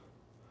becomes,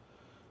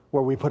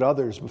 where we put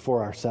others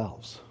before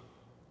ourselves.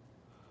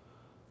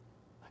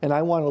 And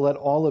I want to let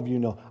all of you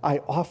know, I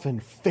often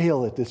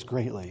fail at this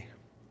greatly,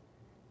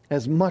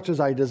 as much as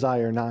I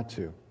desire not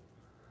to.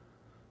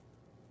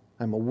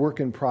 I'm a work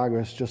in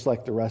progress just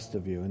like the rest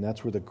of you, and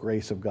that's where the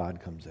grace of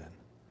God comes in.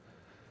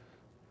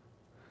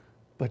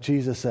 But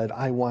Jesus said,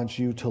 I want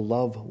you to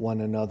love one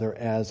another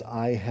as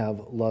I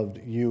have loved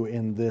you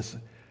in this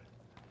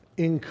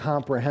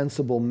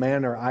incomprehensible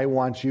manner. I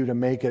want you to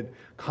make it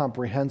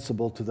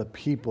comprehensible to the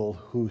people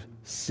who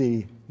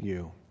see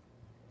you.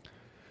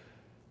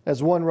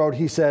 As one wrote,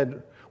 he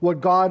said, what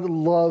God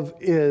love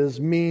is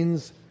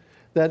means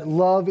that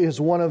love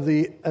is one of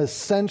the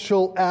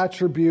essential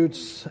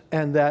attributes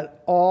and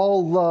that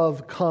all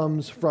love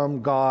comes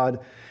from God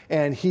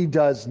and He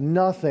does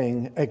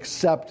nothing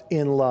except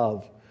in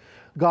love.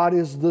 God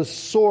is the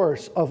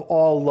source of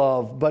all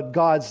love, but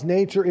God's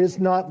nature is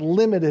not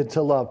limited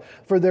to love,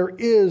 for there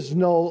is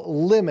no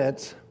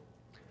limit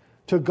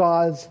to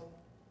God's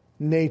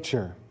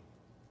nature.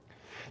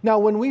 Now,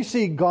 when we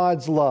see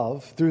God's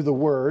love through the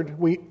Word,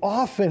 we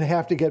often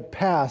have to get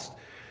past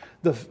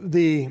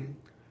the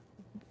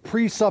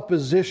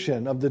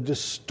presupposition of the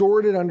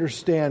distorted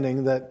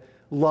understanding that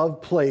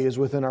love plays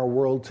within our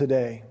world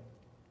today.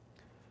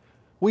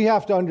 We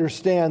have to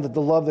understand that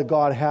the love that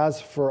God has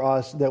for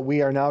us, that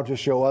we are now to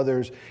show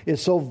others,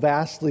 is so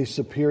vastly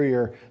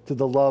superior to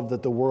the love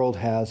that the world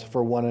has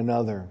for one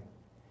another.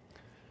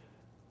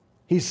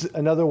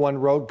 Another one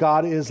wrote,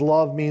 God is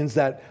love means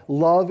that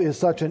love is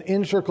such an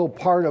integral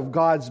part of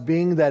God's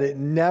being that it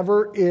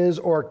never is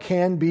or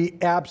can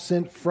be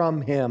absent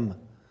from Him.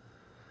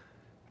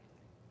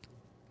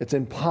 It's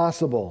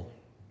impossible.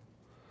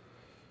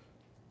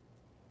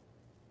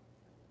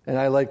 And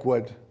I like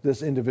what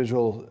this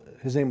individual,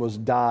 his name was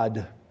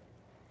Dodd.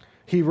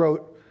 He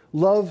wrote,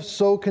 love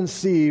so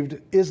conceived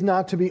is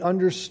not to be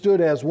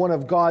understood as one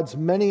of God's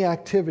many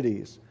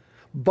activities,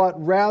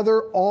 but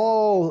rather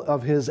all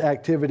of His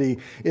activity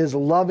is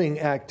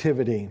loving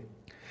activity.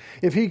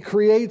 If He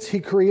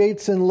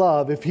creates in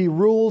love. If He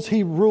rules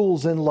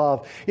in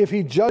love. If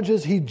He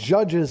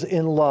judges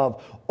in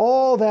love.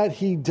 All that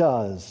He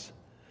does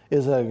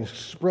is an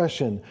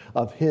expression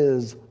of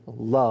His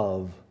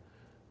love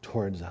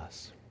towards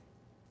us.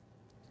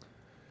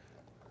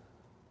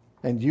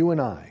 And you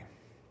and I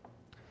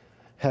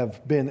have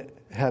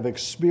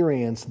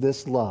experienced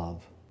this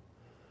love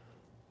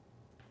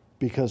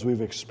because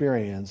we've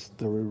experienced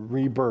the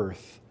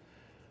rebirth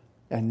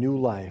and new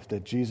life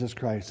that Jesus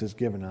Christ has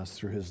given us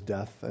through His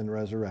death and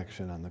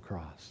resurrection on the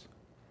cross.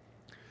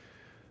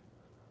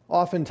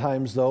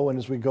 Oftentimes, though, and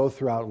as we go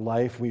throughout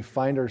life, we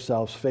find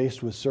ourselves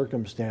faced with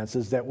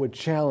circumstances that would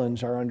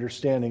challenge our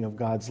understanding of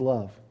God's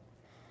love.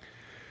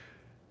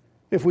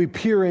 If we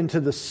peer into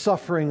the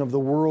suffering of the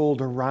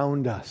world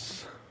around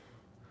us,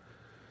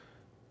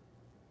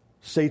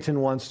 Satan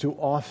wants to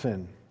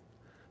often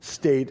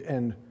state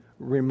and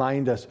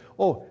remind us,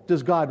 oh,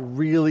 does God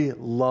really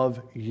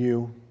love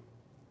you?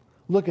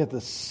 Look at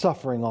the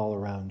suffering all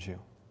around you.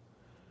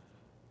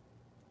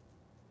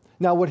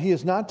 Now, what he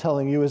is not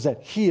telling you is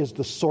that He is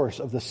the source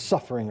of the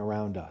suffering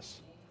around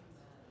us.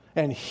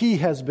 And He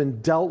has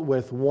been dealt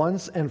with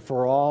once and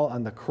for all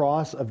on the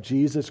cross of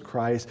Jesus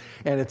Christ.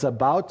 And it's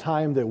about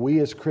time that we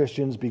as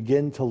Christians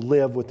begin to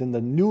live within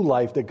the new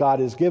life that God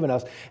has given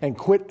us and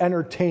quit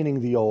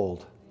entertaining the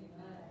old.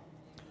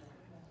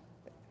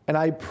 And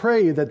I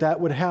pray that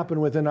that would happen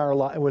within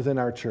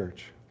our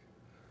church.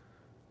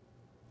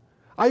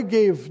 I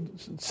gave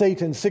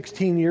Satan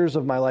 16 years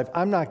of my life.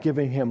 I'm not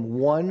giving him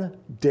one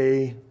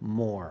day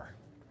more.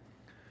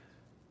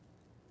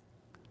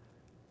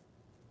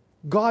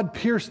 God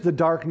pierced the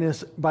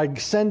darkness by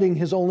sending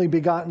His only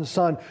begotten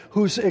Son,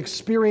 who's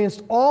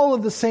experienced all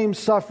of the same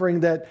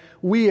suffering that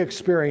we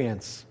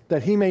experience,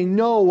 that He may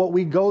know what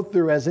we go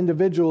through as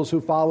individuals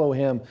who follow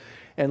Him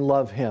and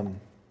love Him.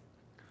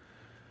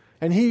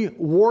 And He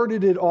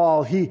warded it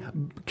all. He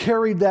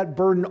carried that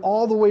burden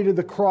all the way to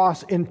the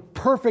cross in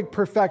perfect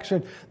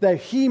perfection, that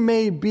He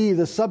may be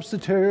the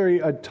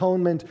substitutionary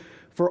atonement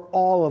for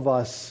all of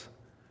us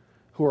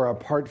who are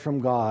apart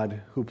from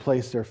God, who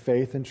place their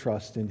faith and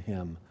trust in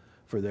Him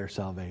for their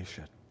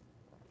salvation.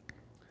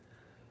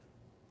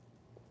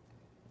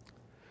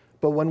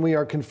 But when we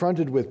are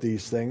confronted with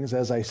these things,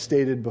 as I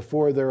stated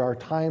before, there are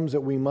times that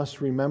we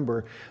must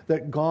remember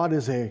that God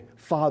is a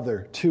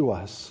Father to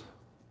us.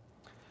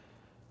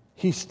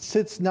 He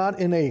sits not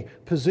in a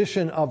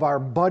position of our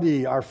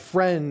buddy, our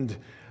friend,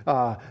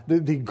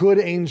 the good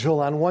angel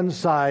on one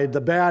side,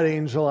 the bad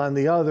angel on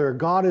the other.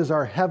 God is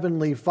our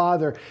heavenly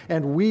Father,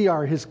 and we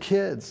are His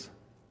kids.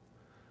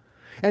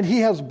 And He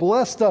has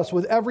blessed us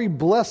with every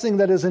blessing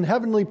that is in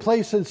heavenly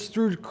places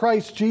through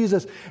Christ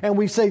Jesus. And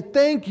we say,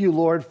 thank you,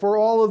 Lord, for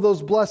all of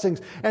those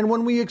blessings. And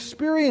when we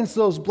experience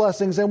those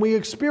blessings and we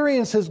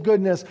experience His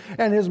goodness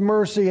and His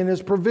mercy and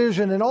His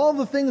provision and all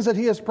the things that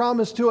He has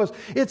promised to us,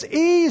 it's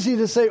easy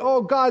to say,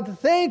 oh, God,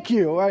 thank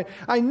you.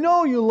 I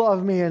know you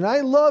love me and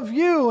I love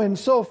you and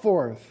so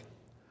forth.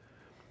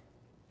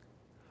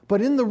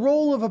 But in the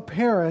role of a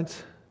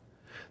parent,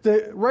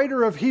 the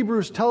writer of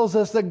Hebrews tells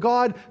us that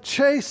God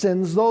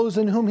chastens those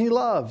in whom He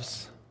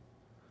loves.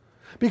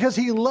 Because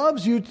He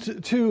loves you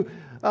to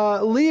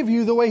leave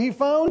you the way He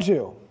found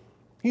you.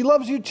 He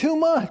loves you too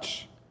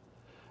much.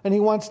 And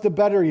He wants to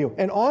better you.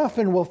 And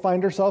often we'll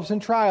find ourselves in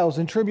trials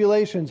and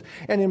tribulations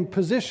and in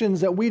positions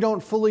that we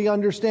don't fully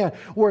understand,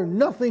 where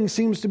nothing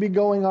seems to be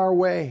going our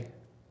way.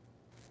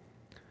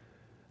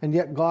 And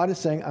yet God is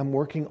saying, I'm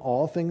working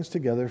all things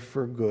together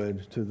for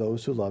good to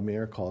those who love me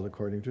and are called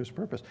according to His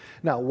purpose.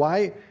 Now,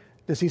 why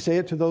does He say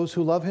it to those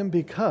who love Him?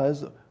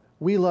 Because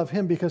we love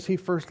Him because He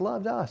first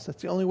loved us.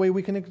 That's the only way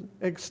we can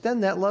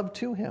extend that love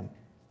to Him.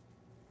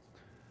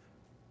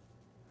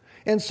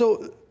 And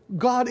so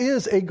God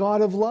is a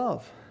God of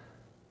love.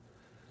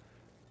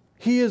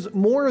 He is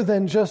more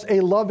than just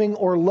a loving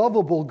or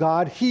lovable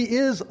God. He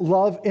is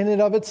love in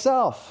and of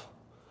itself.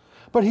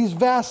 But He's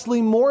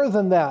vastly more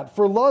than that.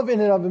 For love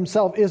in and of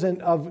Himself isn't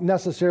of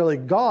necessarily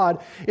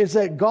God. It's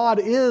that God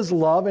is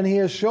love, and He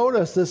has showed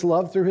us this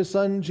love through His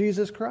Son,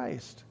 Jesus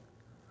Christ.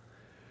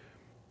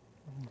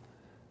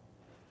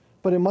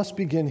 But it must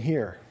begin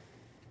here.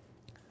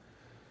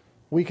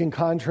 We can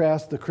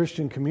contrast the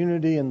Christian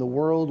community and the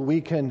world. We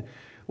can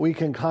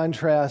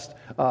contrast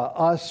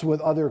us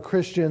with other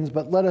Christians,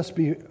 but let us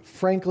be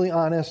frankly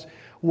honest.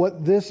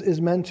 What this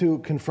is meant to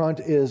confront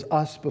is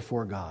us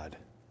before God.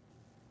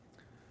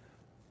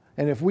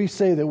 And if we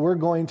say that we're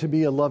going to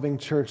be a loving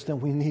church, then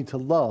we need to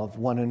love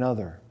one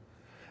another.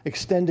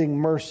 Extending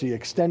mercy,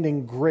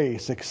 extending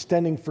grace,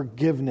 extending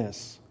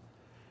forgiveness.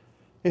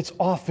 It's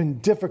often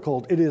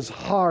difficult. It is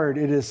hard.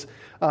 It's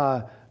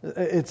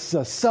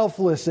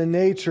selfless in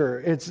nature.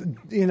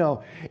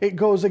 It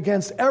goes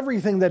against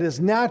everything that is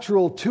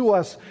natural to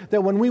us,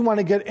 that when we want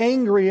to get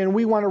angry and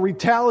we want to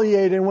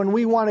retaliate and when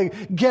we want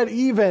to get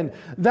even,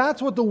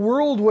 that's what the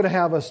world would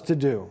have us to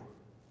do.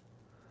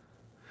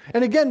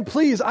 And again,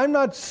 please, I'm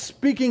not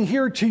speaking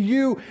here to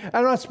you.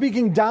 I'm not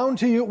speaking down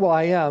to you. Well,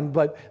 I am,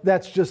 but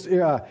that's just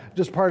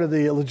part of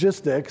the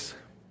logistics.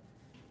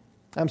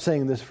 I'm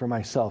saying this for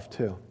myself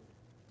too.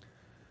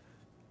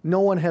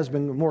 No one has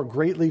been more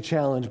greatly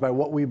challenged by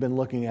what we've been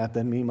looking at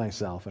than me,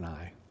 myself, and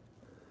I.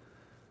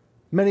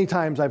 Many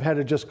times I've had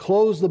to just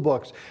close the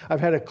books. I've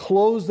had to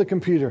close the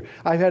computer.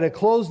 I've had to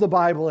close the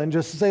Bible and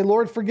just say,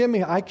 Lord, forgive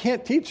me. I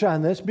can't teach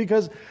on this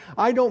because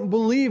I don't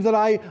believe that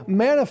I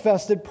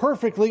manifest it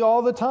perfectly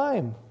all the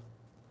time.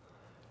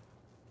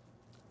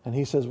 And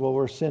he says, well,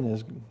 where sin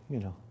is,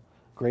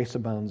 grace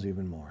abounds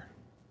even more.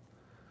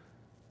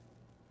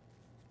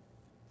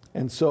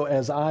 And so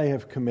as I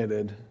have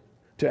committed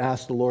to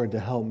ask the Lord to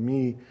help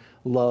me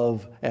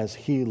love as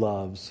he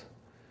loves,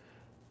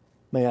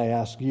 may I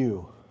ask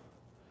you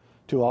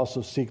to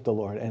also seek the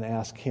Lord and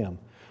ask him,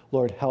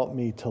 Lord, help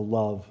me to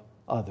love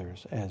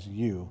others as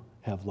you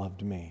have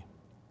loved me.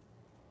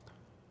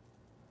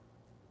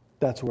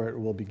 That's where it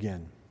will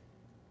begin.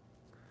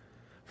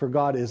 For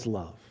God is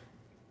love.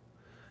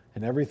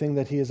 And everything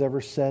that he has ever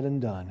said and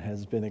done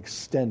has been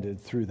extended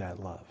through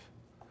that love.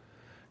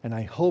 And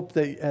I hope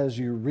that as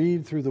you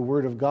read through the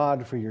Word of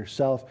God for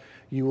yourself,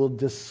 you will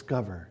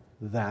discover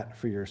that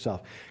for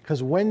yourself.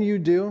 Because when you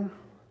do,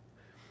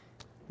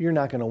 you're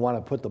not going to want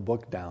to put the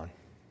book down.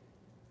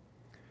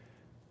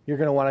 You're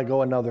going to want to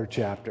go another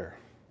chapter.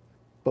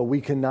 But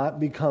we cannot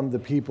become the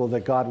people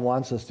that God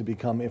wants us to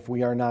become if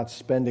we are not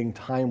spending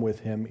time with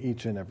him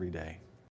each and every day.